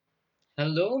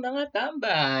Hello mga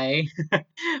tambay!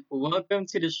 Welcome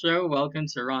to the show. Welcome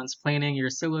to Ron's Planning.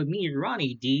 You're still with me,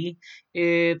 Ronnie D.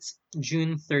 It's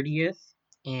June 30th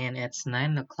and it's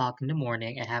 9 o'clock in the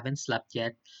morning. I haven't slept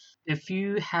yet. If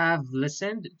you have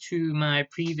listened to my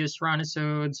previous Ron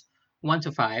episodes 1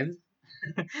 to 5,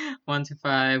 1 to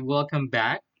 5. Welcome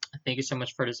back. Thank you so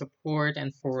much for the support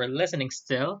and for listening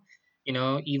still.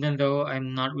 Even though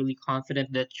I'm not really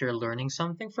confident that you're learning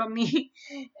something from me.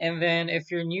 And then if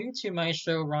you're new to my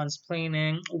show, Ron's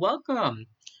Planning, welcome.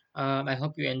 I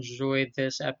hope you enjoyed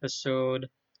this episode.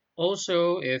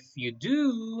 Also, if you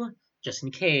do, just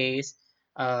in case,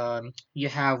 you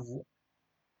have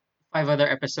 5 other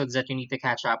episodes that you need to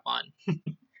catch up on.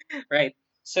 Right.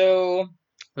 So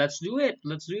let's do it.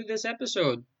 Let's do this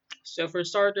episode. So for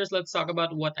starters, let's talk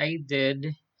about what I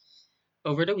did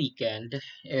over the weekend.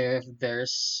 If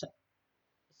there's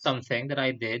something that I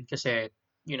did, kasi,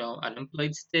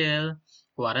 unemployed still,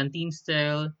 quarantine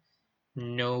still,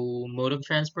 no mode of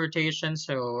transportation.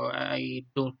 So I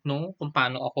don't know kung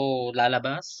paano ako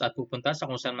lalabas at pupunta sa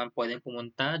kung saan man pwedeng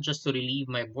pumunta just to relieve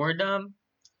my boredom.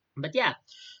 But yeah,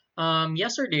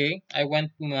 yesterday I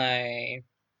went to my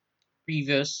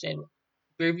previous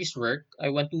previous work.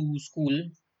 I went to school,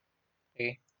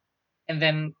 okay? And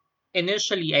then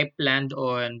initially I planned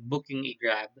on booking a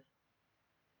Grab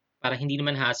para hindi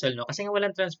naman hassle, no? Kasi nga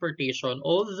walang transportation.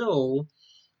 Although,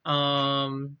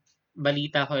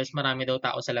 balita ko is marami daw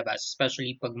tao sa labas,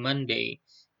 especially pag Monday.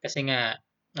 Kasi nga,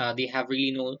 they have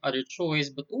really no other choice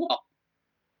but to walk.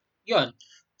 Yun.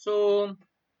 So,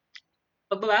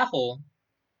 pagbaba ko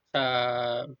sa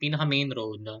pinaka main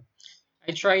road, no?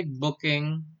 I tried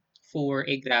booking for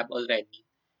a Grab already.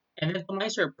 And then to my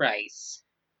surprise,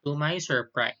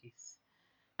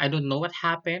 I don't know what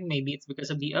happened. Maybe it's because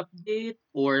of the update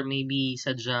or maybe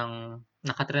sadyang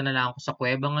nakatira na lang ako sa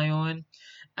kuweba ngayon.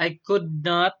 I couldn't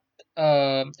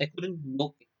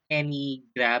book any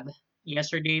Grab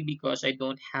yesterday because I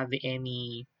don't have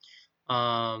any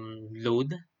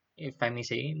load, if I may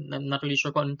say. Not really sure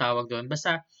kung anong tawag doon.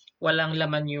 Basta walang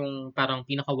laman yung parang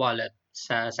pinaka-wallet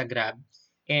sa Grab.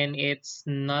 And it's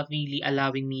not really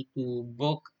allowing me to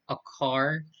book a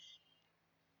car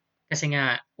kasi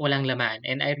nga walang laman.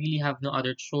 And I really have no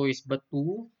other choice but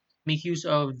to make use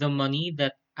of the money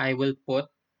that I will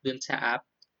put dun sa app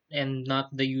and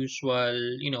not the usual,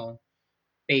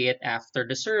 pay it after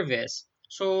the service.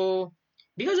 So,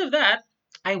 because of that,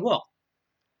 I walk.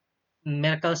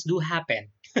 Miracles do happen.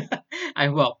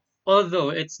 I walk.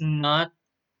 Although it's not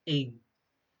a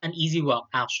an easy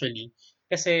walk actually.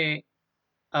 Kasi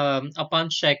upon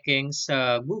checking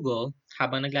sa Google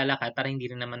habang naglalakad para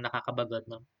hindi rin naman nakakabagot,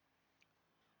 no.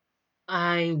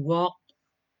 I walked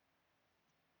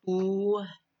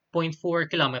 2.4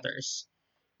 kilometers.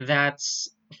 That's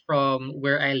from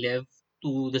where I live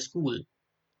to the school.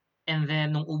 And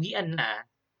then nung uwian na,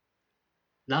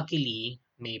 luckily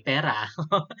may pera.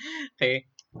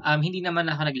 Okay. Hindi naman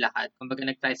ako naglakad.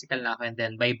 Kumbaga nag-tricycle na ako and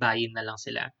then baybayin na lang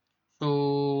sila.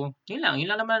 So, yun lang.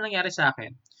 Yun lang naman ang nangyari sa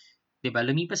akin. 'Di ba?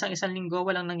 Lumipas ang isang linggo,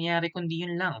 walang nangyari kundi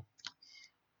yun lang.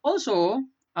 Also,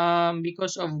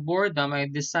 because of boredom, I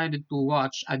decided to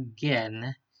watch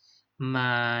again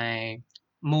my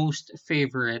most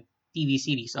favorite TV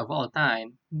series of all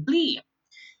time, Glee.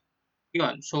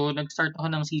 Yun. So, nag-start ako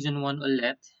ng season 1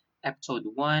 ulit, episode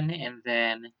 1, and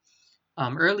then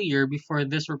earlier, before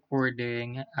this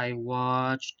recording, I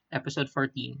watched episode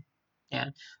 14.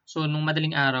 Yeah. So, nung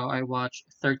madaling araw, I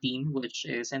watched 13, which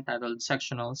is entitled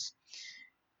Sectionals.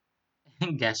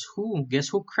 And guess who?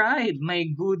 Guess who cried? My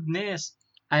goodness.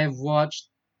 I've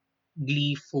watched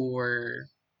Glee for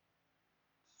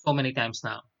so many times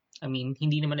now. I mean,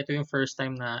 hindi naman ito yung first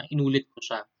time na inulit ko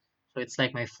siya. So, it's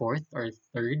like my fourth or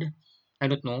third.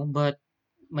 I don't know. But,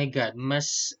 my God,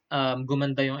 mas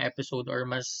gumanda yung episode or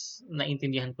mas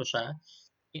naintindihan ko siya.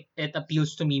 It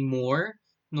appeals to me more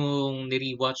nung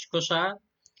ni-rewatch ko siya.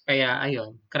 Kaya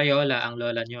ayun, Crayola ang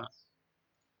lola niyo.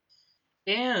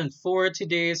 And for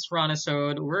today's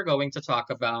Ronisode, we're going to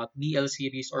talk about BL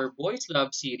series or Boys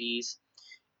Love series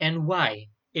and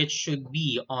why it should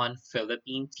be on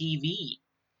Philippine TV.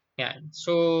 Yan.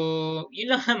 So,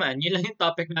 yun lang naman. Yun lang yung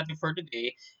topic natin for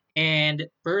today. And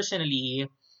personally,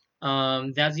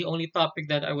 that's the only topic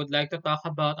that I would like to talk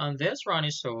about on this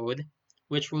Ronisode,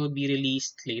 which will be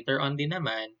released later on din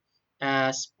naman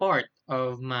as part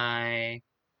of my,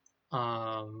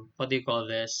 what do you call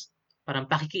this? Parang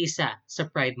pakikiisa sa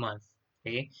Pride Month.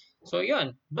 Okay? So,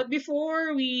 yun. But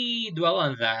before we dwell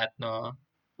on that, no,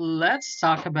 let's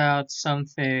talk about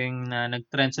something na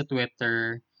nag-trend sa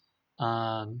Twitter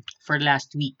for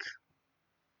last week.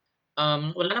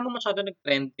 Wala namang masyado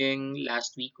nag-trending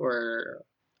last week or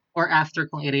or after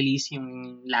kong i-release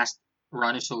yung last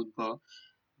runisode ko.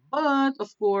 But of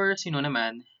course,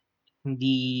 naman,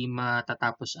 hindi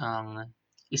matatapos ang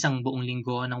isang buong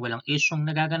linggo nang walang isyung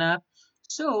nagaganap.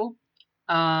 So,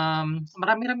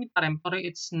 marami-rami pa rin pero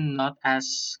it's not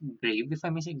as grave, if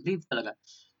I may say, grave talaga.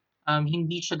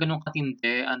 Hindi siya gano'n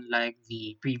katindi unlike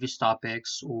the previous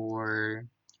topics or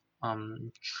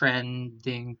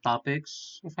trending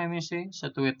topics, if I may say, sa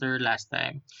Twitter last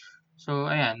time. So,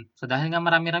 ayan. So, dahil nga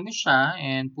marami-rami siya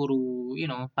and puro,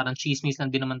 parang chismis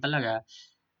lang din naman talaga,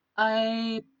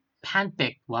 I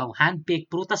handpick. Wow, handpick.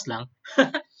 Prutas lang.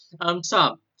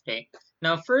 Some. Okay.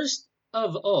 Now, first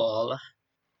of all,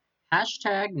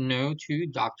 hashtag no to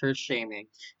doctor shaming.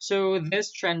 So, this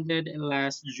trended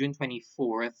last June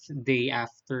 24th, day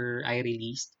after I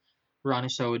released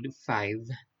Ronisode 5.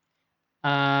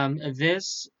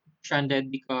 This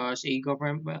trended because a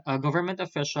government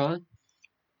official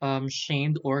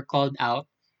shamed or called out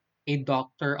a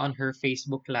doctor on her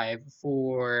Facebook Live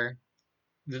for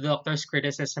the doctor's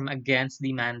criticism against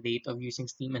the mandate of using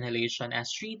steam inhalation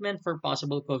as treatment for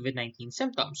possible COVID-19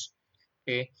 symptoms.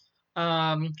 Okay.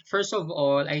 First of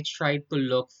all, I tried to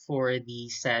look for the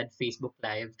said Facebook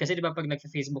Live. Kasi di ba pag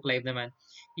nag-Facebook Live naman,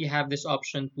 you have this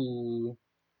option to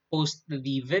post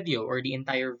the video or the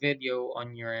entire video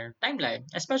on your timeline,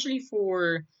 especially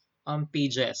for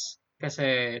pages.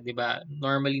 Kasi 'di ba,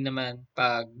 normally naman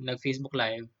pag nag-Facebook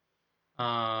Live,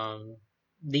 um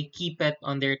they keep it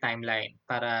on their timeline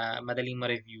para madaling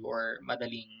ma-review or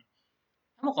madaling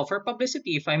for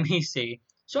publicity if I may say.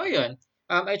 So ayun,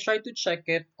 I tried to check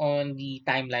it on the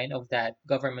timeline of that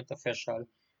government official.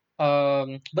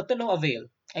 But to no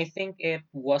avail. I think it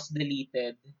was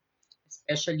deleted,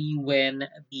 especially when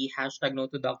the hashtag no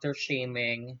to doctor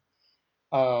shaming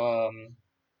um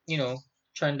you know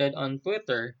trended on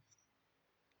Twitter.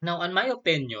 Now, in my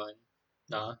opinion,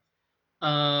 no,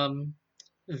 um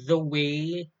the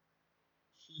way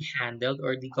he handled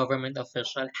or the government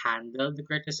official handled the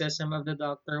criticism of the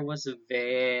doctor was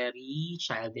very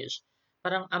childish.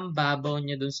 Parang ang babaw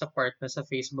niya dun sa part na sa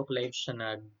Facebook Live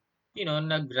siya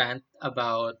nag-rant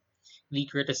about the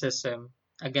criticism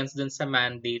against dun sa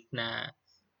mandate na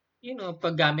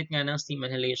paggamit nga ng steam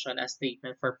inhalation as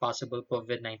treatment for possible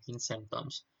COVID-19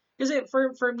 symptoms. Kasi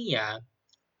for me,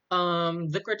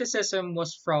 the criticism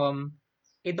was from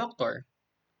a doctor.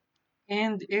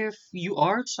 And if you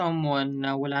are someone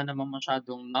na wala namang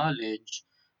masyadong knowledge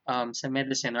sa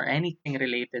medicine or anything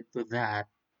related to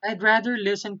that, I'd rather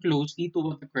listen closely to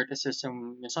what the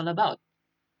criticism is all about.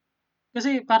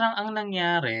 Kasi parang ang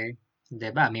nangyari, 'di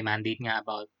ba, may mandate nga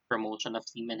about promotion of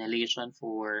steam inhalation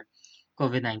for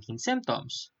COVID-19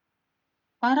 symptoms.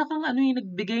 Para kang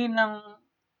nagbigay ng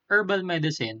herbal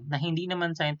medicine na hindi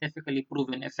naman scientifically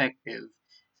proven effective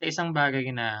sa isang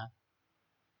bagay na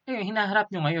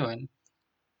hinaharap nyo ngayon.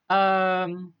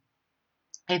 Um,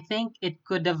 I think it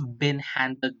could have been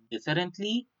handled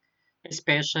differently,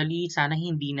 especially sana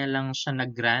hindi na lang siya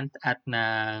nag-grant at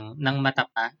ng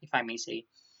mata pa, if I may say,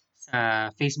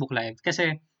 sa Facebook Live.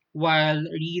 Kasi while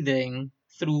reading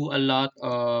through a lot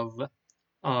of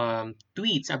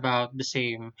tweets about the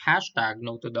same hashtag,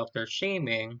 no to doctor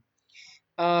shaming,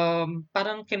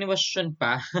 parang kinwestiyon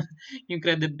pa yung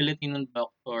credibility ng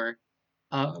doctor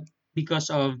uh,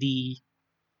 because of the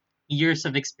years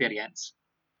of experience.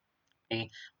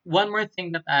 Okay. One more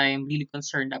thing that I'm really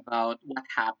concerned about what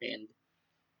happened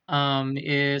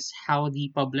is how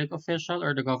the public official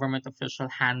or the government official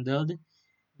handled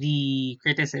the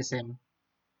criticism.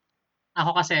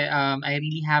 Ako kasi I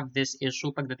really have this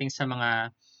issue pagdating sa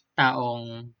mga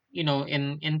taong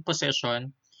in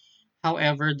position.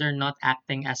 However, they're not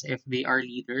acting as if they are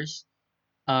leaders.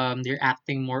 They're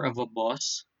acting more of a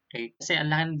boss. Okay? Kasi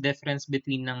ang laking difference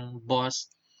between ng boss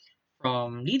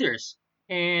from leaders.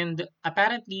 And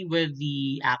apparently with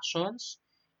the actions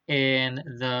and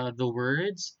the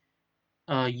words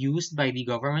used by the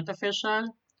government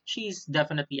official, she's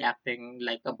definitely acting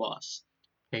like a boss.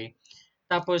 Okay?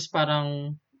 Tapos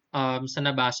parang sa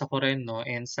nabasa ko rin no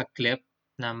and sa clip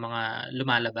na mga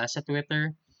lumalabas sa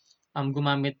Twitter,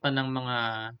 gumamit pa ng mga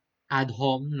ad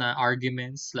hom na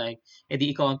arguments like,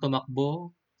 edi ikaw ang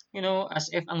tumakbo. As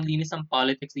if ang linis ng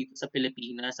politics dito sa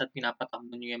Pilipinas at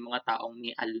pinapatakbo niyo yung mga taong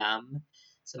may alam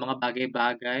sa mga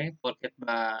bagay-bagay porket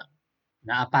ba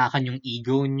naapakan yung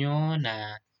ego nyo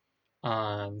na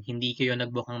hindi kayo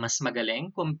nagbukang mas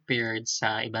magaling compared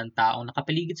sa ibang taong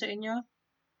nakapaligid sa inyo.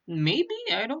 Maybe,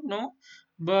 I don't know.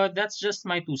 But that's just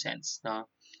my 2 cents. No?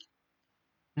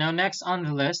 Now, next on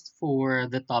the list for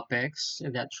the topics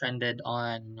that trended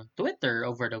on Twitter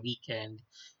over the weekend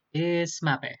is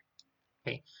MAPE.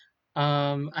 Okay.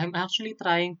 I'm actually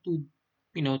trying to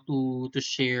to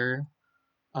share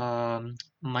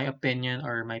my opinion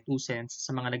or my 2 cents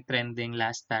sa mga nag-trending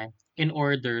last time in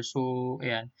order. So,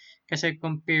 ayan. Kasi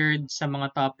compared sa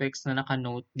mga topics na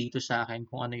naka-note dito sa akin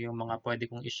kung ano yung mga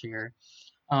pwede kong i-share,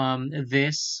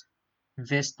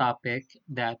 this topic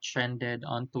that trended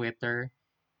on Twitter,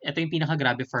 ito yung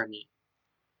pinakagrabe for me,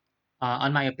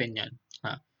 on my opinion.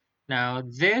 Now,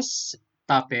 this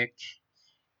topic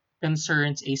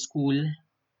concerns a school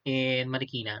in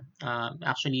Marikina.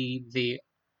 Actually, they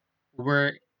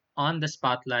were on the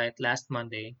spotlight last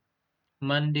Monday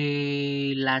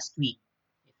last week,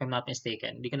 if I'm not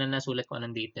mistaken. Hindi ko na nasulat kung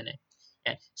anong date dun eh.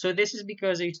 Yeah. So this is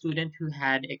because a student who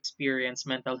had experienced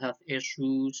mental health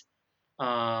issues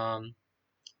um,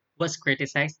 was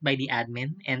criticized by the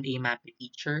admin and a MAPE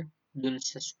teacher dun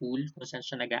sa school kung saan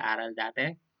siya nag-aaral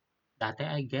dati. Dati,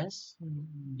 I guess.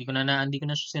 Hindi ko na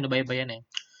siya sinubaybayan eh.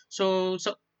 So,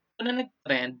 una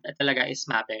nag-trend talaga is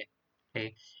MAPE.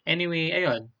 Okay. Anyway,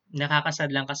 ayun.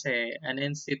 Nakakasad lang kasi an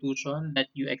institution that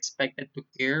you expected to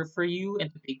care for you and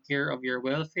to take care of your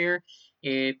welfare,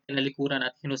 tinalikuran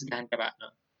at hinusgahan ka pa,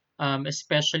 no?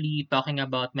 Especially talking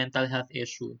about mental health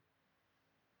issue.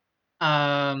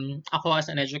 Ako as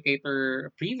an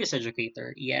educator, previous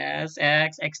educator, yes,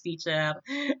 ex-teacher,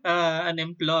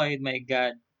 unemployed, my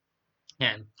God.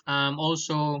 Yan.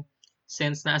 Also,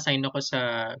 since na-assign ako sa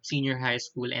senior high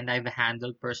school and I've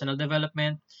handled personal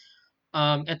development,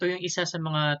 ito yung isa sa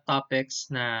mga topics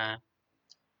na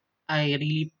I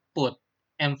really put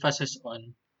emphasis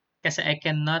on. Kasi I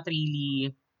cannot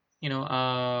really, you know,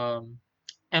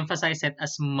 emphasize it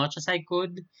as much as I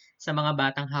could sa mga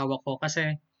batang hawak ko.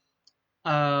 Kasi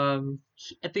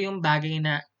ito yung bagay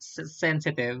na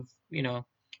sensitive,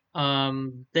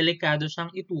 delikado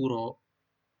siyang ituro.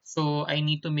 So I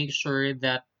need to make sure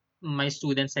that my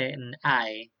students and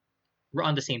I were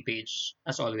on the same page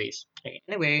as always. Okay.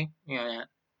 Anyway,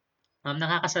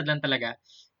 nakakasad lang talaga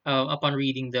upon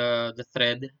reading the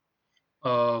thread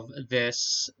of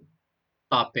this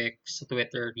topic sa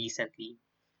Twitter recently.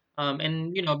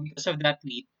 And because of that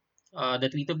tweet, the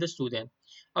tweet of the student,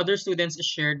 other students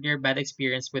shared their bad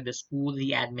experience with the school,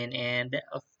 the admin, and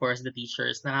of course the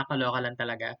teachers. Nakakaloka lang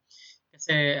talaga.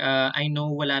 Kasi I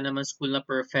know wala naman school na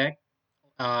perfect,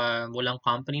 walang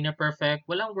company na perfect,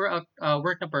 walang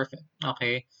work na perfect.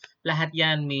 Okay? Lahat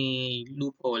yan may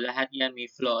loophole, lahat yan may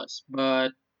flaws.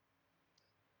 But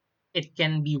it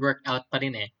can be worked out pa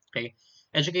rin eh. Okay?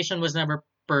 Education was never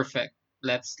perfect.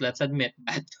 Let's admit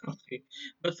that. Okay.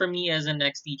 But for me as an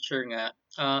ex-teacher nga,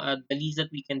 the least that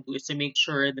we can do is to make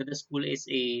sure that the school is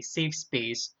a safe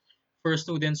space for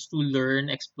students to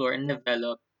learn, explore, and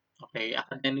develop, okay,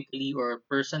 academically or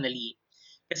personally.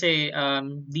 Kasi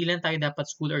di lang tayo dapat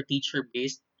school or teacher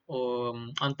based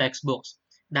on textbooks.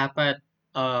 Dapat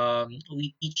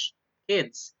we teach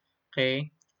kids,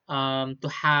 okay, to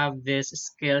have these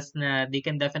skills na they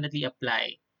can definitely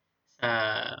apply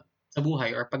sa sa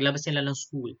buhay or paglabas nila ng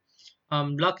school.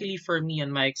 Luckily for me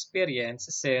and my experience,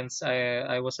 since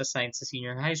I was assigned sa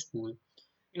senior high school,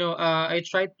 I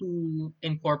tried to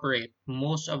incorporate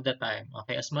most of the time,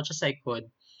 okay, as much as I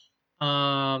could.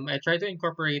 I try to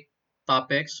incorporate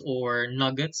topics or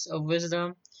nuggets of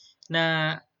wisdom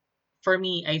na for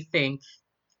me, I think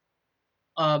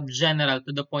general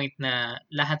to the point na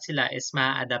lahat sila is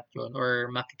maa-adapt yun or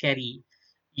maki-carry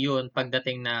yun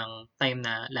pagdating ng time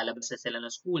na lalabas na sila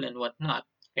ng school and whatnot.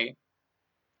 Okay?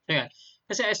 So, yan.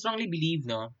 Kasi I strongly believe,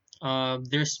 no,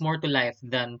 there's more to life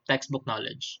than textbook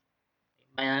knowledge.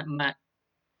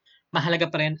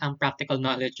 Mahalaga pa rin ang practical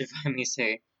knowledge, if I may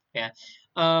say. Yeah.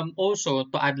 Also,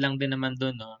 to add lang din naman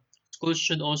dun, no, schools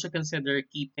should also consider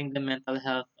keeping the mental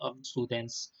health of the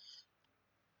students.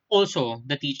 Also,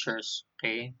 the teachers.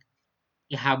 Okay?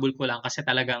 Ihabol ko lang kasi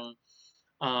talagang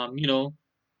you know,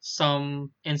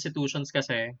 some institutions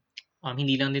kasi,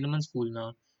 hindi lang din naman school,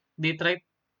 no? They try,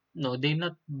 no, they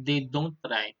don't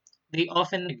try. They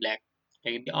often neglect.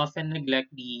 Okay? They often neglect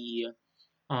the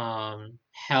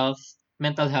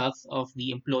mental health of the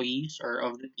employees or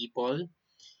of the people.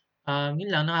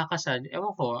 Yun lang, nakakasad.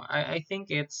 Ewan ko, I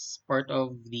think it's part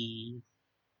of the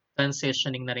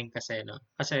transitioning na rin kasi, no?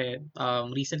 Kasi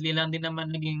recently lang din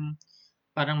naman naging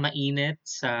parang mainit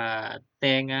sa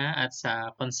tenga at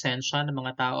sa konsensya ng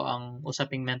mga tao ang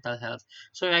usaping mental health.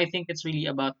 So I think it's really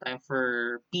about time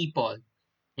for people,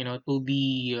 to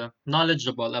be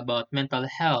knowledgeable about mental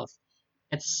health.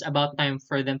 It's about time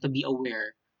for them to be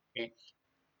aware. Okay.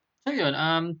 So yun,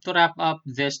 to wrap up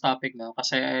this topic now,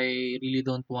 kasi I really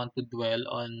don't want to dwell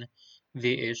on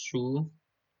the issue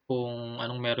kung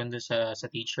anong meron dun sa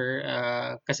teacher.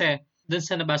 Kasi dun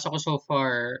sa nabasa ko so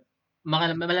far,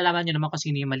 malalaman niyo naman kung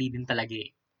sino yung mali din talaga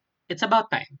eh. It's about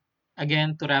time.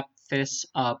 again, to wrap this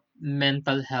up,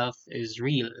 mental health is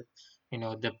real.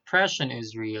 Depression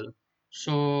is real.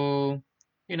 So,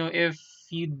 if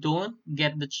you don't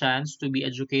get the chance to be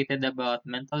educated about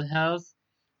mental health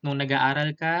nung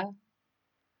nag-aaral ka,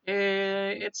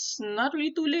 it's not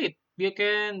really too late. You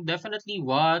can definitely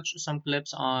watch some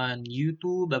clips on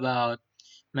YouTube about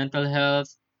mental health,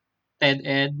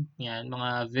 TED-Ed, yan,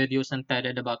 mga videos ng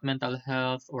TED-Ed about mental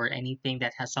health or anything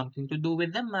that has something to do with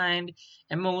the mind,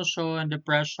 emotion,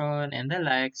 depression, and the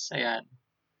likes. Ayan.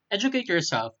 Educate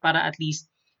yourself para at least,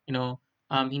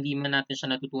 hindi man natin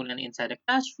siya natutunan inside the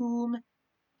classroom,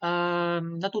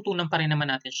 natutunan pa rin naman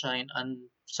natin siya on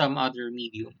some other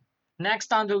medium.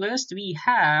 Next on the list, we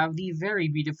have the very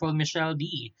beautiful Michelle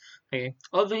D. Okay.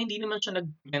 Although hindi naman siya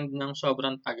nag-trend ng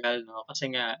sobrang tagal, no? Kasi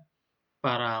nga,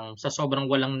 parang sa sobrang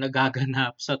walang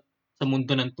nagaganap sa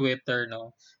mundo ng Twitter,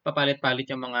 no? Papalit-palit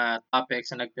yung mga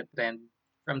topics na nagte-trend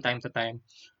from time to time.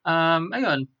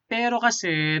 Ayun. Pero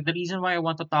kasi, the reason why I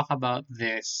want to talk about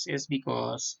this is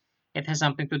because it has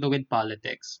something to do with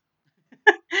politics.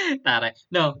 Tara.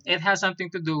 No, it has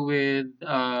something to do with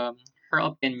her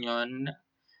opinion.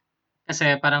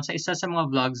 Kasi parang sa isa sa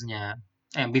mga vlogs niya,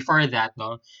 before that,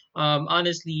 no,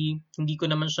 honestly, hindi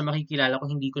ko naman siya makikilala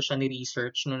kung hindi ko siya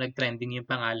ni-research nung nag-trending yung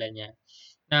pangalan niya.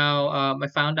 Now, I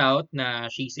found out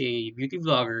na she's a beauty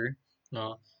vlogger,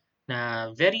 no,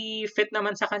 na very fit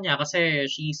naman sa kanya kasi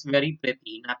she's very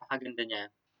pretty, napakaganda niya.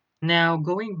 Now,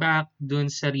 going back dun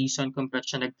sa reason kung ba't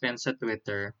siya nag-trend sa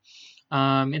Twitter,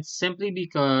 it's simply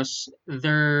because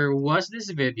there was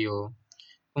this video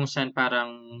kung saan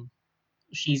parang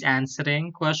she's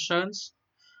answering questions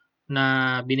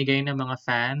na binigay ng mga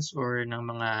fans or ng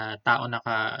mga tao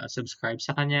naka-subscribe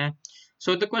sa kanya.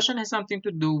 So the question has something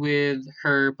to do with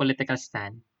her political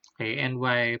stand. Okay, and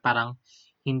why parang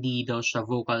hindi daw siya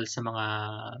vocal sa mga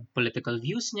political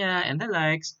views niya and the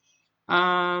likes.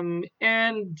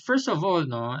 And first of all,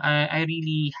 no, I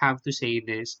really have to say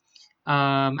this.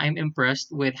 I'm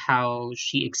impressed with how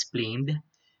she explained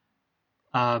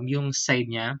yung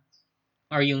side niya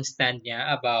or yung stand niya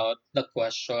about the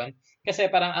question. Kasi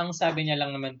parang ang sabi niya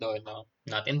lang naman doon, no,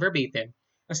 not in verbatim,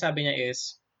 ang sabi niya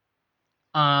is,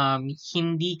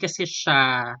 hindi kasi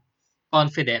siya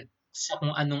confident sa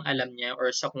kung anong alam niya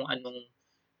or sa kung anong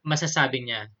masasabi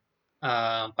niya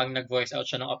 'pag nag-voice out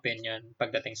siya ng opinion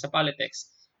pagdating sa politics.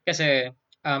 Kasi,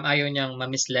 ayaw niyang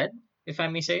ma-mislead, if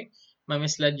I may say,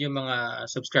 ma-mislead yung mga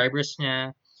subscribers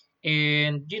niya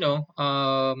and,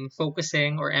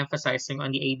 focusing or emphasizing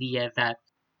on the idea that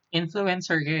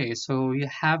influencer ka, eh. So you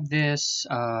have this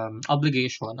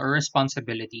obligation or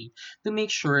responsibility to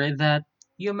make sure that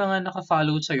yung mga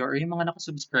naka-follow sa'yo or yung mga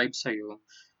naka-subscribe sa'yo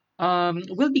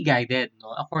will be guided,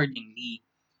 no, accordingly.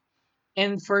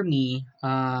 And for me,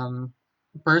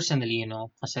 personally,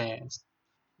 kasi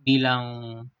bilang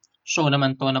show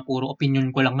naman 'to na puro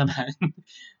opinion ko lang naman,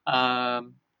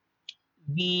 um,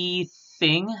 the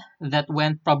thing that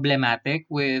went problematic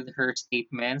with her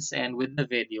statements and with the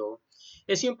video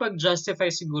is yung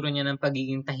pag-justify siguro niya ng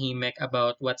pagiging tahimik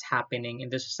about what's happening in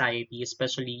the society,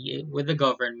 especially with the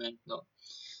government, no?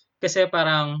 Kasi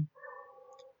parang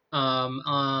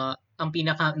ang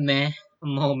pinaka-meh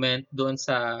moment doon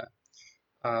sa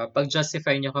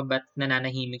pag-justify niya kung ba't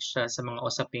nananahimik siya sa mga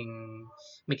usaping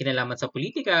may kinalaman sa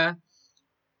politika,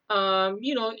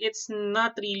 it's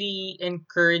not really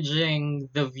encouraging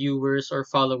the viewers or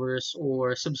followers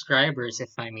or subscribers, if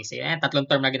I may say. Tatlong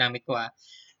term na ginamit ko, ah.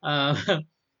 Um,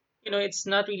 it's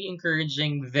not really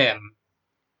encouraging them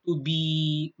to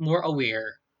be more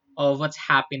aware of what's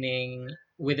happening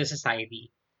with the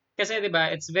society. Kasi 'di ba,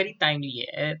 it's very timely.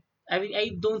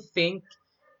 I don't think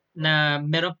na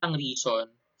meron pang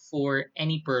reason for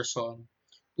any person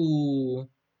to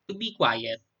be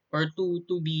quiet or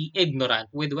to be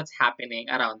ignorant with what's happening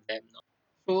around them, no?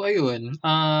 So ayun,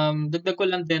 dagdag ko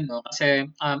lang din, no, kasi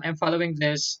I'm following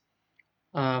this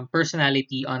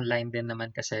personality online din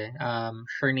naman kasi.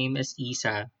 Her name is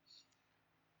Isa.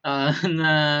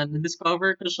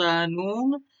 Na-discover ko siya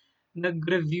nung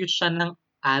nag-review siya ng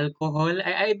alcohol.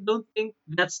 I don't think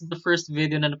that's the first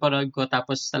video na napanood ko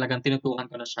tapos talagang tinutukan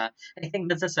ko na siya. I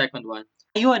think that's the second one.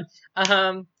 Ayun,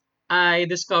 I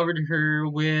discovered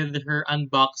her with her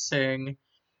unboxing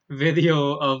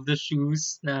video of the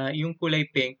shoes na yung kulay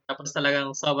pink tapos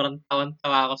talagang sobrang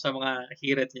tawan-tawa ako sa mga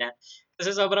hirit niya.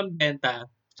 Kasi sobrang benta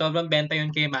yun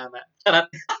kay mama. Charot.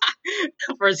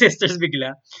 For sisters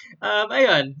bigla.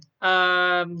 Ayun,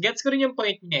 gets ko rin yung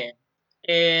point niya, eh.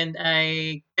 And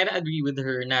I kinda agree with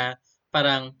her na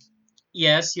parang,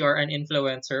 yes, you're an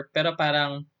influencer, pero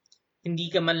parang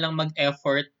hindi ka man lang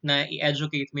mag-effort na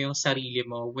i-educate mo yung sarili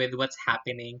mo with what's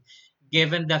happening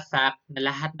given the fact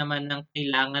na lahat naman ng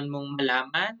kailangan mong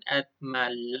malaman at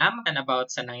malaman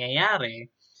about sa nangyayari,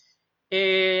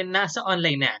 eh, nasa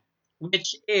online na.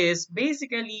 Which is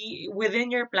basically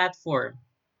within your platform.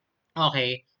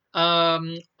 Okay.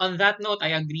 On that note,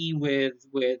 I agree with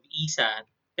Isa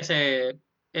kasi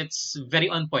it's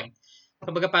very on point.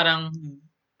 Kumbaga parang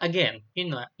again,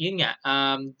 yun nga,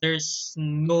 there's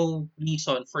no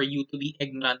reason for you to be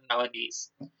ignorant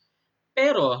nowadays.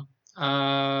 Pero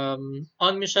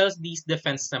on Michelle D's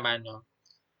defense naman, no,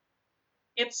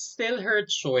 it's still her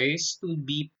choice to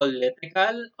be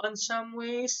political on some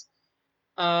ways.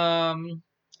 Um,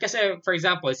 Kasi for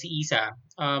example, si Isa,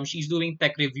 she's doing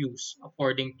tech reviews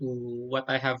according to what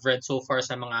I have read so far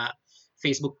sa mga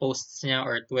Facebook posts niya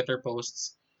or Twitter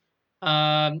posts.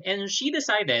 And she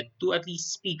decided to at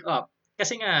least speak up.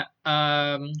 Kasi nga,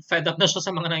 fed up na siya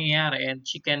sa mga nangyayari and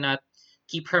she cannot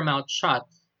keep her mouth shut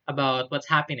about what's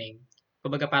happening.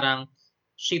 Kumbaga parang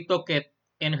she took it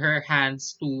in her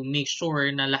hands to make sure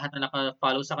na lahat na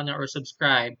naka-follow sa kanya or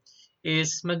subscribe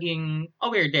is maging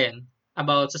aware din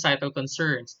about societal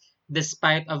concerns.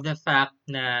 Despite of the fact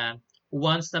na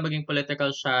once na maging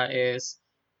political siya is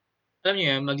alam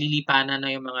niyo yun, maglilipanan na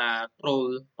yung mga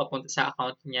troll papunta sa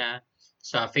account niya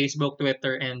sa Facebook,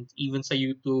 Twitter, and even sa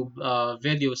YouTube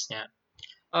videos niya.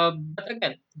 But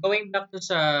again, going back to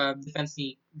sa defense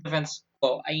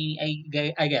ko,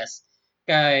 I guess,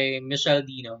 kay Michelle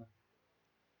Dino,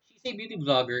 she's a beauty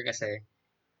vlogger kasi.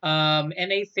 And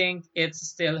I think it's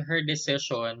still her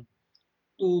decision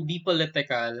to be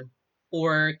political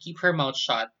or keep her mouth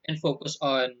shut and focus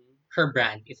on her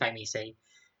brand, if I may say.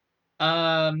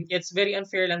 It's very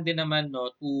unfair lang din naman,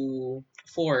 no, to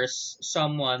force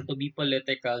someone to be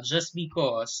political just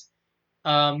because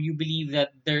you believe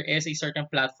that there is a certain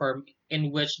platform in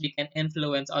which they can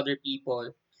influence other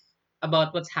people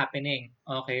about what's happening,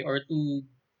 okay, or to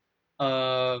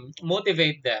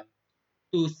motivate them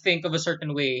to think of a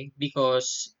certain way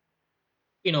because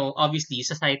obviously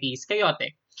society is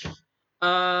chaotic.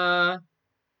 Uh,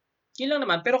 Yun lang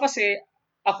naman. Pero kasi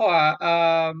ako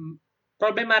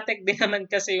problematic din naman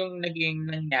kasi yung naging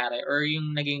nangyari or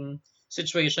yung naging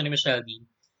situation ni Michelle D.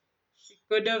 She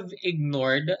could have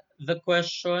ignored the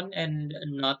question and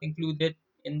not include it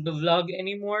in the vlog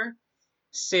anymore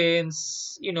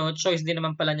since, choice din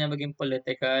naman pala niya maging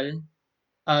political.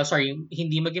 Sorry,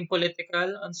 hindi maging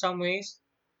political on some ways.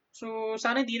 So,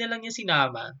 sana hindi na lang niya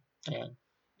sinama. Ayan.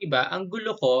 Diba? Ang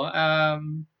gulo ko,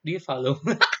 do you follow?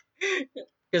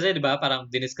 Kasi 'di ba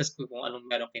parang diniscuss ko kung anong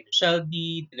meron kay Michelle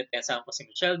D, dinepensahan ko si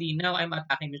Michelle D, now I'm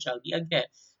attacking Michelle D again.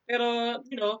 Pero,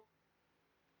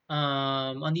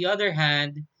 on the other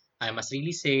hand, I must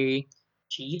really say,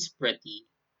 she is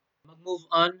pretty. Mag-move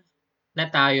on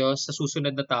na tayo sa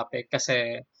susunod na topic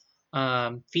kasi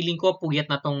feeling ko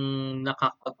puyat na 'tong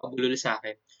nakakapagpabulol sa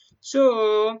akin. So,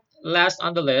 last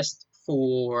on the list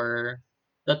for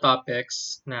the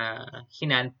topics na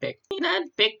hinandpick.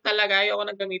 Hinandpick talaga, ayoko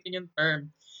na gamitin yung term.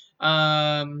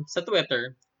 Sa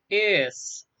Twitter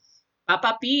is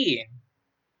Papa P.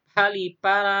 Hali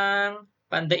parang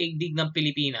pandaigdig ng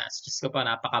Pilipinas. Diyos ko pa,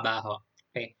 napakabaho.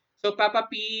 Okay. So, Papa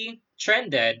P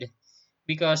trended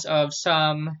because of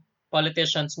some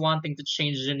politicians wanting to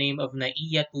change the name of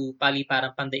NAIA to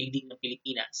Paliparang Pandaigdig ng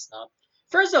Pilipinas. No?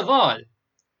 First of all,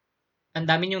 ang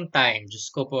dami niyong time.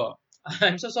 Diyos ko po.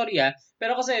 I'm so sorry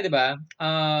Pero kasi, di ba,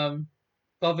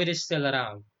 COVID is still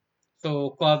around.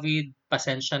 So, COVID,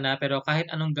 pasensya na. Pero kahit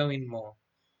anong gawin mo,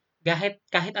 kahit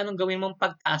anong gawin mong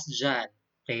pagtaas dyan,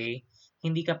 okay,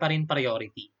 hindi ka pa rin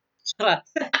priority. Charot.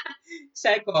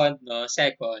 Second, no?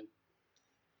 Second,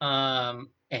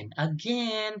 and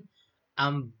again,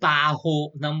 ang baho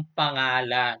ng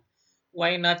pangalan.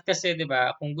 Why not kasi 'di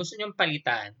ba, kung gusto niyong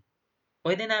palitan,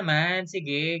 pwede naman,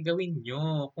 sige gawin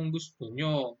niyo kung gusto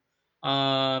niyo.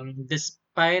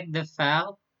 Despite the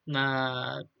fact na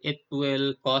it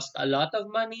will cost a lot of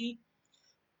money,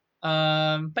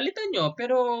 palitan niyo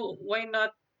pero why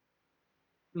not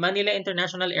Manila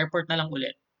International Airport na lang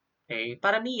ulit, okay?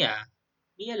 Para MIA,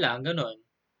 MIA lang gano'n.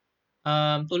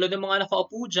 Tulad ng mga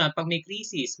nakaupo diyan 'pag may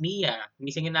krisis, MIA,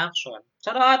 Missing in Action.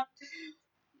 Charot!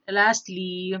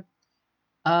 Lastly,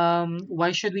 why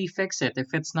should we fix it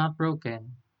if it's not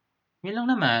broken? Yun lang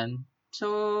naman.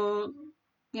 So,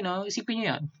 isipin niyo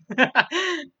yan.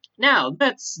 Now,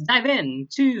 let's dive in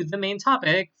to the main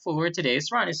topic for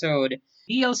today's episode.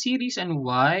 BL series and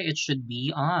why it should be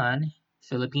on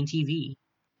Philippine TV.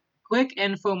 Quick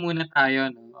info muna tayo,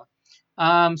 no?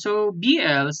 So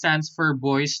BL stands for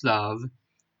Boys Love,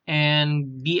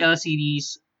 and BL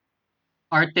series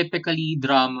are typically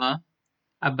drama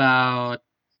about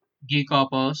gay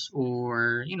couples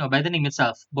or, by the name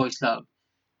itself, boys love.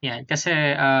 Yan, kasi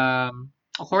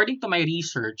according to my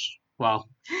research, wow,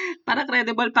 parang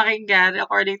credible pakinggan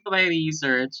according to my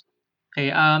research. Okay,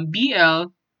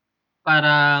 BL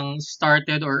parang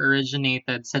started or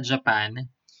originated sa Japan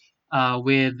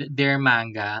with their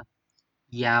manga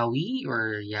Yaoi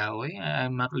or Yaoi.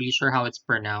 I'm not really sure how it's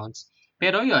pronounced.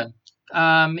 Pero yun.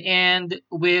 And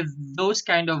with those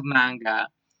kind of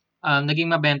manga, naging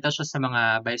mabenta siya sa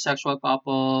mga bisexual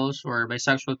couples or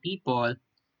bisexual people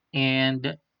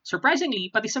and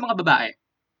surprisingly, pati sa mga babae.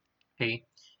 Okay?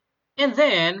 And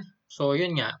then, so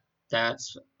yun nga,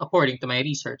 that's according to my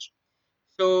research.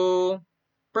 So,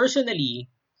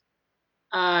 personally,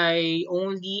 I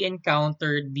only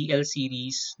encountered BL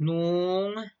series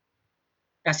nung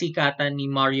kasikatan ni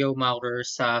Mario Maurer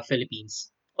sa Philippines.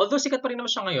 Although sikat pa rin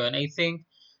naman siya ngayon, I think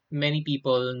many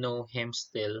people know him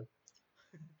still.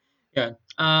 Yan.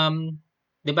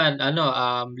 'Di ba ano,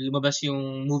 lumabas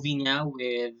yung movie niya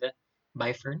with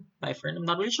Byfern? Byfern? I'm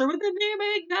not really sure what the name,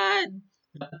 my God!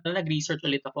 Dapat pala nag-research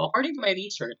ulit ako. According to my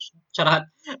research, charot.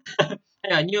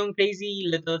 Ayan, yung Crazy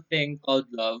Little Thing Called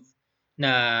Love,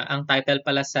 na ang title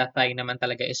pala sa Thai naman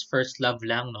talaga is First Love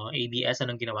lang, no? ABS,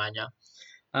 anong ginawa niya?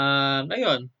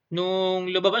 Ayun,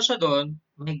 nung lumabas siya dun,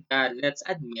 my God, let's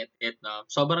admit it, no?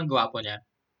 Sobrang gwapo niya.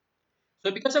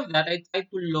 So because of that, I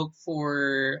tried to look for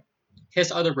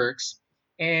his other works.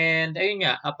 And ayun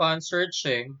nga, upon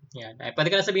searching, yan, ay, pwede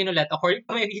ka na sabihin ulit, according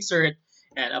to my research,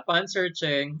 yan, upon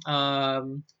searching,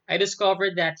 I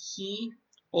discovered that he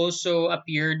also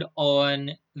appeared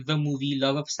on the movie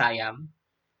Love of Siam,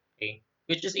 okay,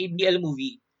 which is a BL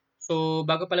movie. So,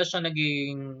 bago pala siya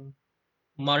naging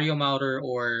Mario Maurer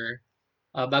or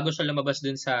bago siya lumabas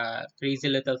dun sa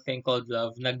Crazy Little Thing Called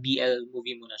Love, nag-BL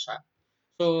movie muna siya.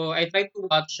 So, I tried to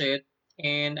watch it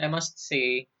and I must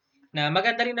say na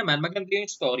maganda rin naman, maganda yung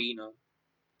story, no?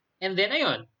 And then,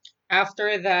 ayun,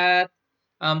 after that,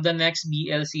 the next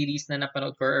BL series na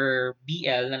napanood ko or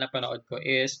BL na napanood ko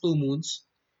is Two Moons.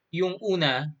 Yung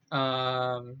una,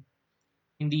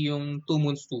 hindi yung Two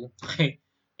Moons 2. Okay.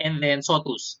 And then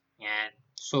Sotus. Yan.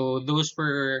 So, those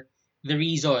were the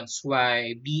reasons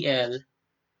why BL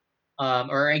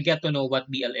or I get to know what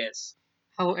BL is.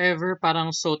 However,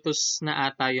 parang Sotus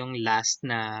na ata yung last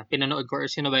na pinanood ko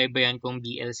or sinubaybayan kong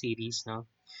BL series, no?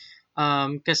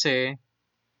 Kasi,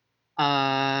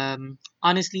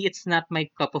 honestly, it's not my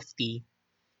cup of tea.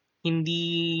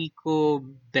 Hindi ko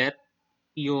bet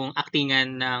yung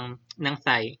aktingan ng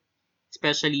Thai,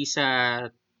 especially sa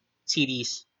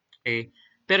series. Okay.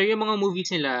 Pero yung mga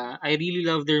movies nila, I really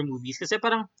love their movies kasi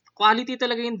parang quality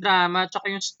talaga yung drama,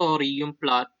 tsaka yung story, yung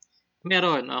plot.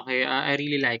 Meron, okay. I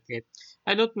really like it.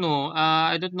 I don't know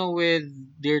with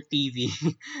their TV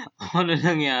kung ano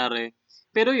nangyari.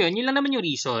 Pero yun lang naman yung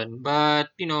reason.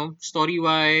 But,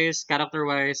 story-wise,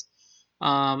 character-wise,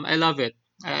 I love it.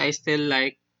 I still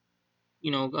like,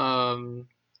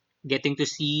 getting to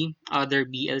see other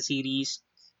BL series,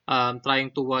 trying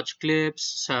to watch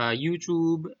clips sa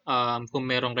YouTube, kung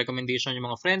merong recommendation yung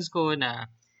mga friends ko na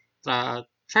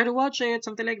try to watch it,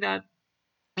 something like that.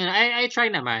 And I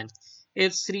try naman.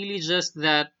 It's really just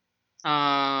that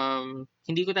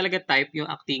hindi ko talaga type yung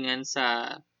aktingan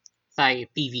sa Thai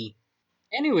TV.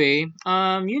 Anyway,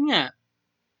 yun nga,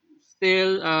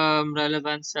 still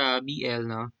relevant sa BL,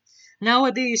 no?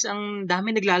 Nowadays, ang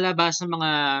dami naglalabas ng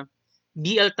mga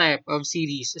BL type of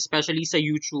series, especially sa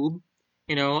YouTube.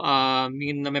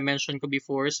 Yung na-mention ko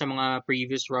before sa mga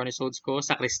previous Ronisodes ko,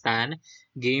 sa Kristan,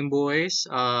 Game Boys,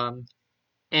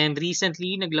 and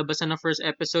recently, naglabas na ng first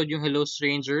episode yung Hello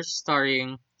Strangers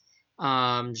starring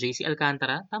JC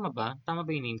Alcantara. Tama ba? Tama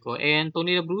ba yung name ko? And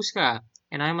Tony Labrusca.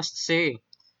 And I must say,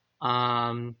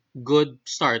 good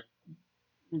start.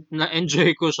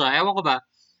 Na-enjoy ko siya. Ewan ko ba.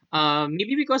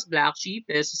 Maybe because Black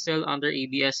Sheep is still under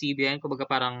ABS-CBN. Kumbaga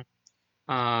parang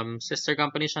sister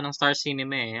company siya ng Star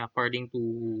Cinema according to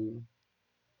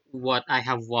what I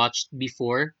have watched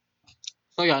before.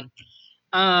 So, yun.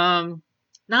 Um,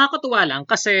 Nakakatuwa lang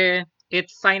kasi it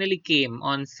finally came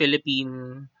on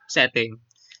Philippine setting.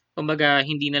 Kumbaga,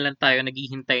 hindi na lang tayo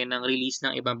naghihintay ng release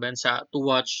ng ibang bansa to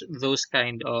watch those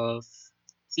kind of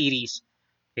series.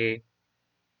 Okay?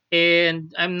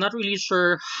 And I'm not really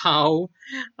sure how,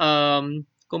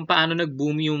 kung paano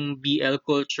nag-boom yung BL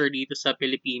culture dito sa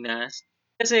Pilipinas.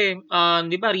 Kasi,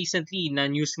 'di ba recently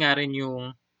na news nga rin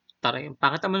yung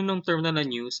pangit naman nung term na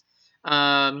news.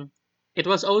 It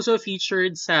was also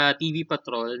featured sa TV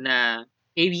Patrol na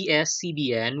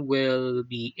ABS-CBN will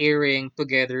be airing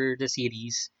together the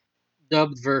series.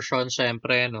 Dubbed version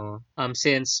siyempre 'no,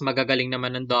 since magagaling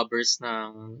naman ng dubbers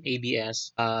ng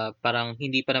ABS, parang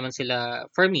hindi pa naman sila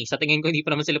for me, sa tingin ko hindi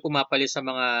pa naman sila pumapali sa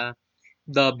mga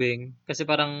dubbing. Kasi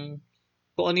parang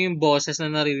kung ano yung boses na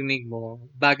naririnig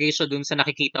mo, bagay siya dun sa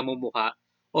nakikita mo mukha.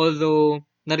 Although,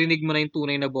 narinig mo na yung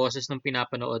tunay na boses ng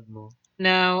pinapanood mo.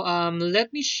 Now,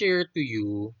 let me share to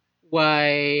you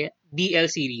why BL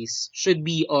series should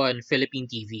be on Philippine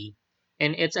TV.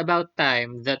 And it's about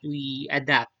time that we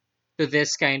adapt to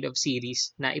this kind of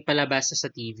series na ipalabas na sa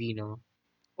TV, no?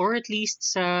 Or at least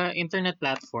sa internet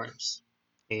platforms.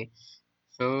 Okay?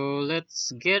 So,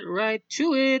 let's get right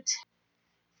to it.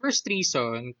 First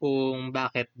reason kung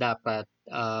bakit dapat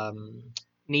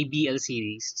may BL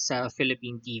series sa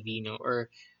Philippine TV, no? Or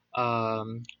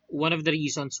one of the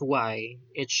reasons why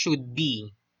it should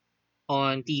be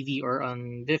on TV or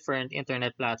on different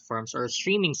internet platforms or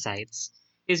streaming sites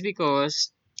is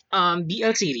because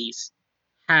BL series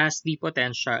has the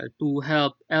potential to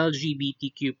help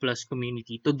LGBTQ plus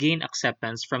community to gain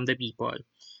acceptance from the people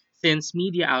since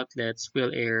media outlets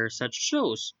will air such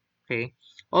shows. Okay?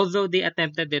 Although they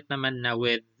attempted it naman na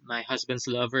with My Husband's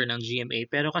Lover ng GMA,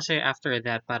 pero kasi after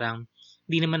that, parang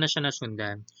di naman na siya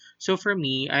nasundan. So for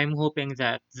me, I'm hoping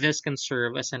that this can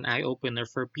serve as an eye-opener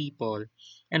for people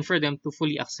and for them to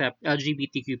fully accept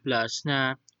LGBTQ+,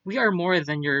 na we are more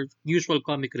than your usual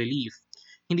comic relief.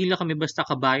 Hindi lang kami basta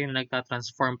kabayo na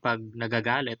nagtatransform pag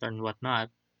nagagalit and whatnot.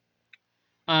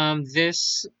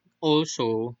 This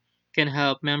also can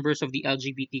help members of the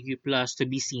LGBTQ plus to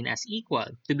be seen as equal,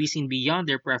 to be seen beyond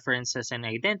their preferences and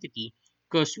identity,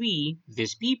 because we,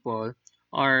 these people,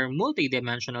 are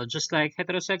multidimensional just like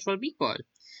heterosexual people.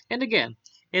 And again,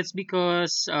 it's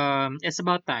because it's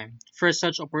about time for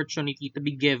such opportunity to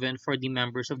be given for the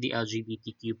members of the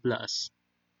LGBTQ plus.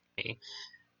 Okay.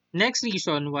 Next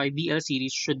reason why BL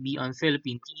series should be on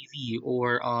Philippine TV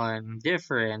or on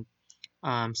different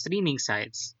streaming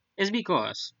sites is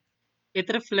because it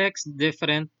reflects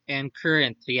different and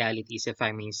current realities, if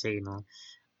I may say, no?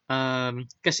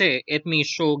 Kasi it may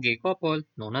show gay couple,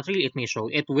 no, not really it may show,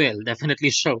 it will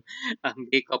definitely show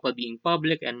gay couple being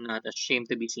public and not ashamed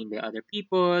to be seen by other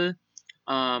people.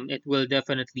 It will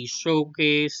definitely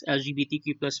showcase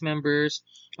LGBTQ plus members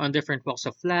on different walks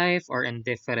of life or in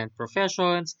different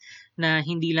professions na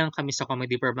hindi lang kami sa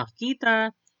comedy bar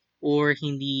makikita or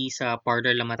hindi sa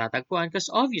parlor lang matatagpuan because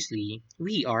obviously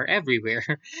we are everywhere.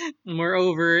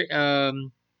 Moreover,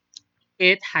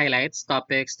 it highlights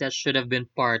topics that should have been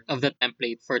part of the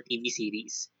template for TV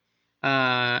series.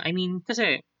 I mean,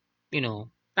 kasi,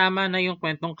 tama na yung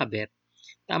kwentong kabit.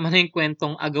 Tama na yung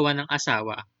kwentong agawan ng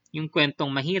asawa. Yung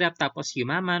kwentong mahirap tapos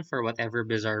yumaman for whatever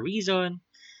bizarre reason.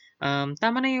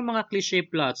 Tama na yung mga cliche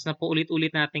plots na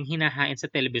paulit-ulit nating hinahain sa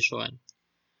telebisyon.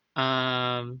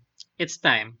 It's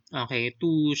time, okay,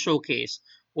 to showcase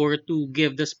or to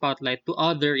give the spotlight to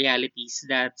other realities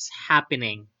that's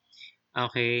happening,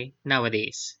 okay,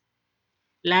 nowadays.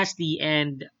 Lastly,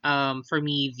 and for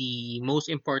me, the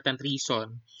most important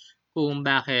reason kung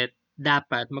bakit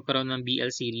dapat magkaroon ng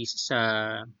BL series sa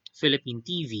Philippine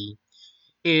TV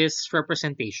is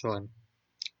representation.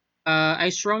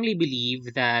 I strongly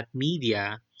believe that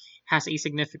media has a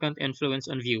significant influence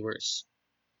on viewers.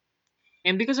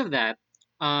 And because of that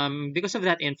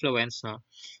influence, no,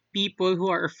 people who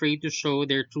are afraid to show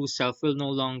their true self will no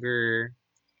longer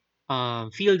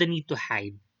feel the need to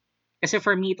hide. Kasi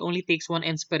for me, it only takes one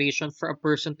inspiration for a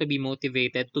person to be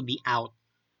motivated to be out.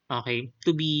 Okay?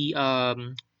 To be,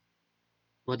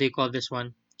 what do you call this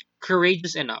one?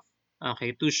 Courageous enough.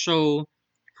 Okay? To show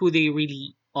who they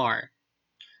really are.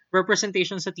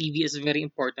 Representation sa TV is very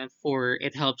important for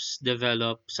it helps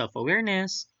develop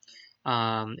self-awareness.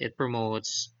 It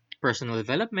promotes personal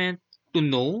development to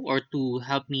know or to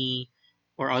help me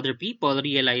or other people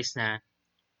realize na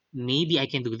maybe I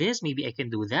can do this, maybe I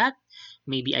can do that,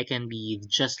 maybe I can be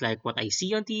just like what I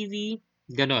see on TV.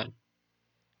 Ganon.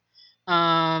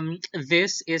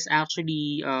 This is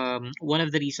actually one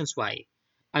of the reasons why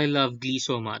I love Glee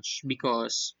so much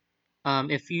because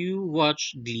if you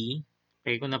watch Glee,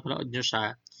 okay, kung napanood nyo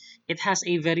siya, it has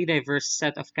a very diverse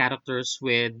set of characters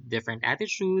with different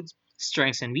attitudes,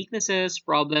 strengths and weaknesses,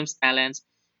 problems, talents,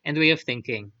 and way of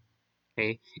thinking.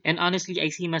 Okay, and honestly, I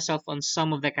see myself on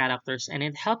some of the characters, and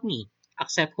it helped me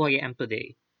accept who I am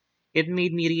today. It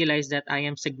made me realize that I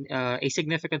am a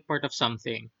significant part of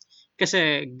something.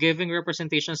 Kasi giving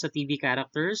representation sa TV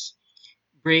characters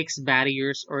breaks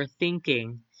barriers or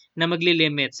thinking na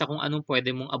maglilimit sa kung anong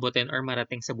pwede mong abutin or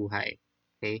marating sa buhay.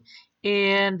 Okay?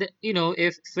 And,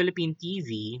 if Philippine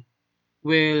TV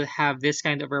will have this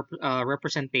kind of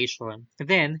representation,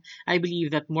 then I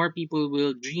believe that more people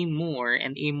will dream more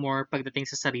and aim more pagdating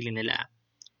sa sarili nila.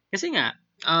 Kasi nga,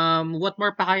 what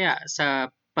more pa kaya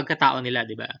sa pagkatao nila,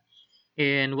 di ba?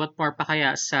 And what more pa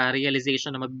kaya sa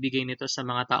realization na mabibigay nito sa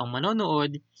mga taong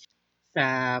manonood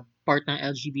sa part ng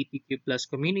LGBTQ plus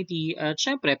community at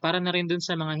syempre para na rin dun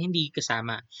sa mga hindi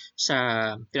kasama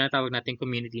sa tinatawag nating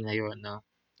community na yun, no?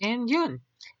 And yun,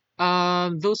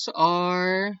 those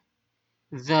are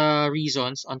the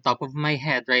reasons on top of my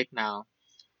head right now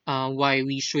why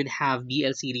we should have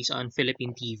BL series on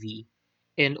Philippine TV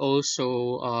and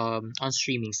also on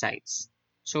streaming sites.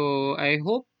 So I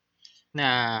hope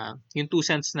na yung 2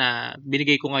 cents na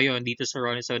binigay ko ngayon dito sa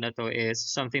Ronison na to is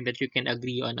something that you can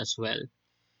agree on as well.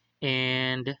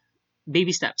 And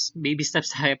baby steps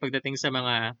tayo pagdating sa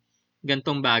mga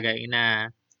gantong bagay na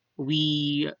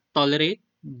we tolerate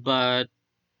but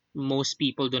most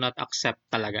people do not accept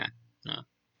talaga. No?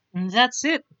 And that's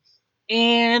it.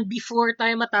 And before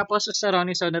tayo matapos sa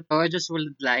Ronison na to, I just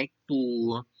would like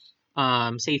to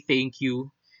say thank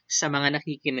you sa mga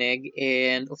nakikinig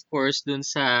and of course dun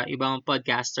sa ibang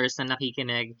podcasters na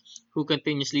nakikinig who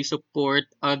continuously support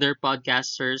other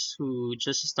podcasters who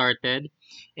just started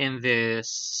in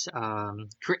this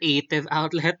creative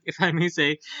outlet, if I may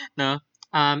say, no?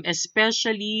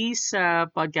 Especially sa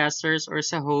podcasters or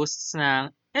sa hosts ng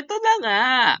eto na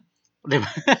nga, 'di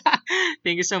ba?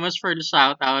 Thank you so much for the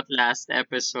shout out last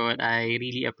episode. I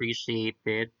really appreciate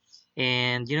it.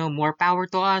 And more power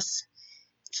to us.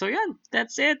 So yeah,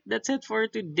 that's it. That's it for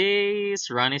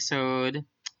today's Ronisode.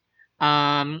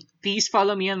 Please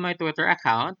follow me on my Twitter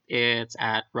account. It's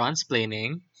at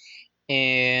Ronsplaining.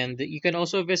 And you can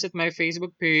also visit my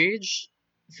Facebook page,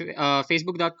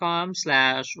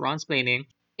 facebook.com/Ronsplaining.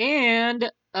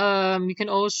 And you can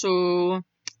also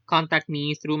contact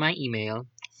me through my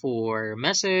email for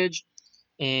message.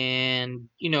 And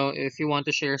if you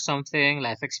want to share something,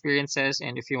 life experiences,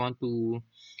 and if you want to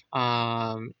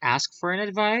ask for an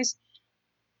advice,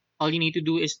 all you need to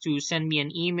do is to send me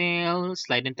an email,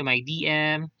 slide into my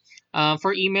DM.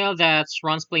 For email, that's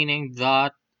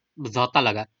dot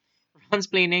talaga.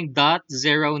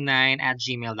 Runsplaining.09 at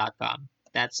gmail.com.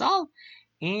 That's all.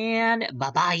 And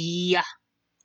bye-bye.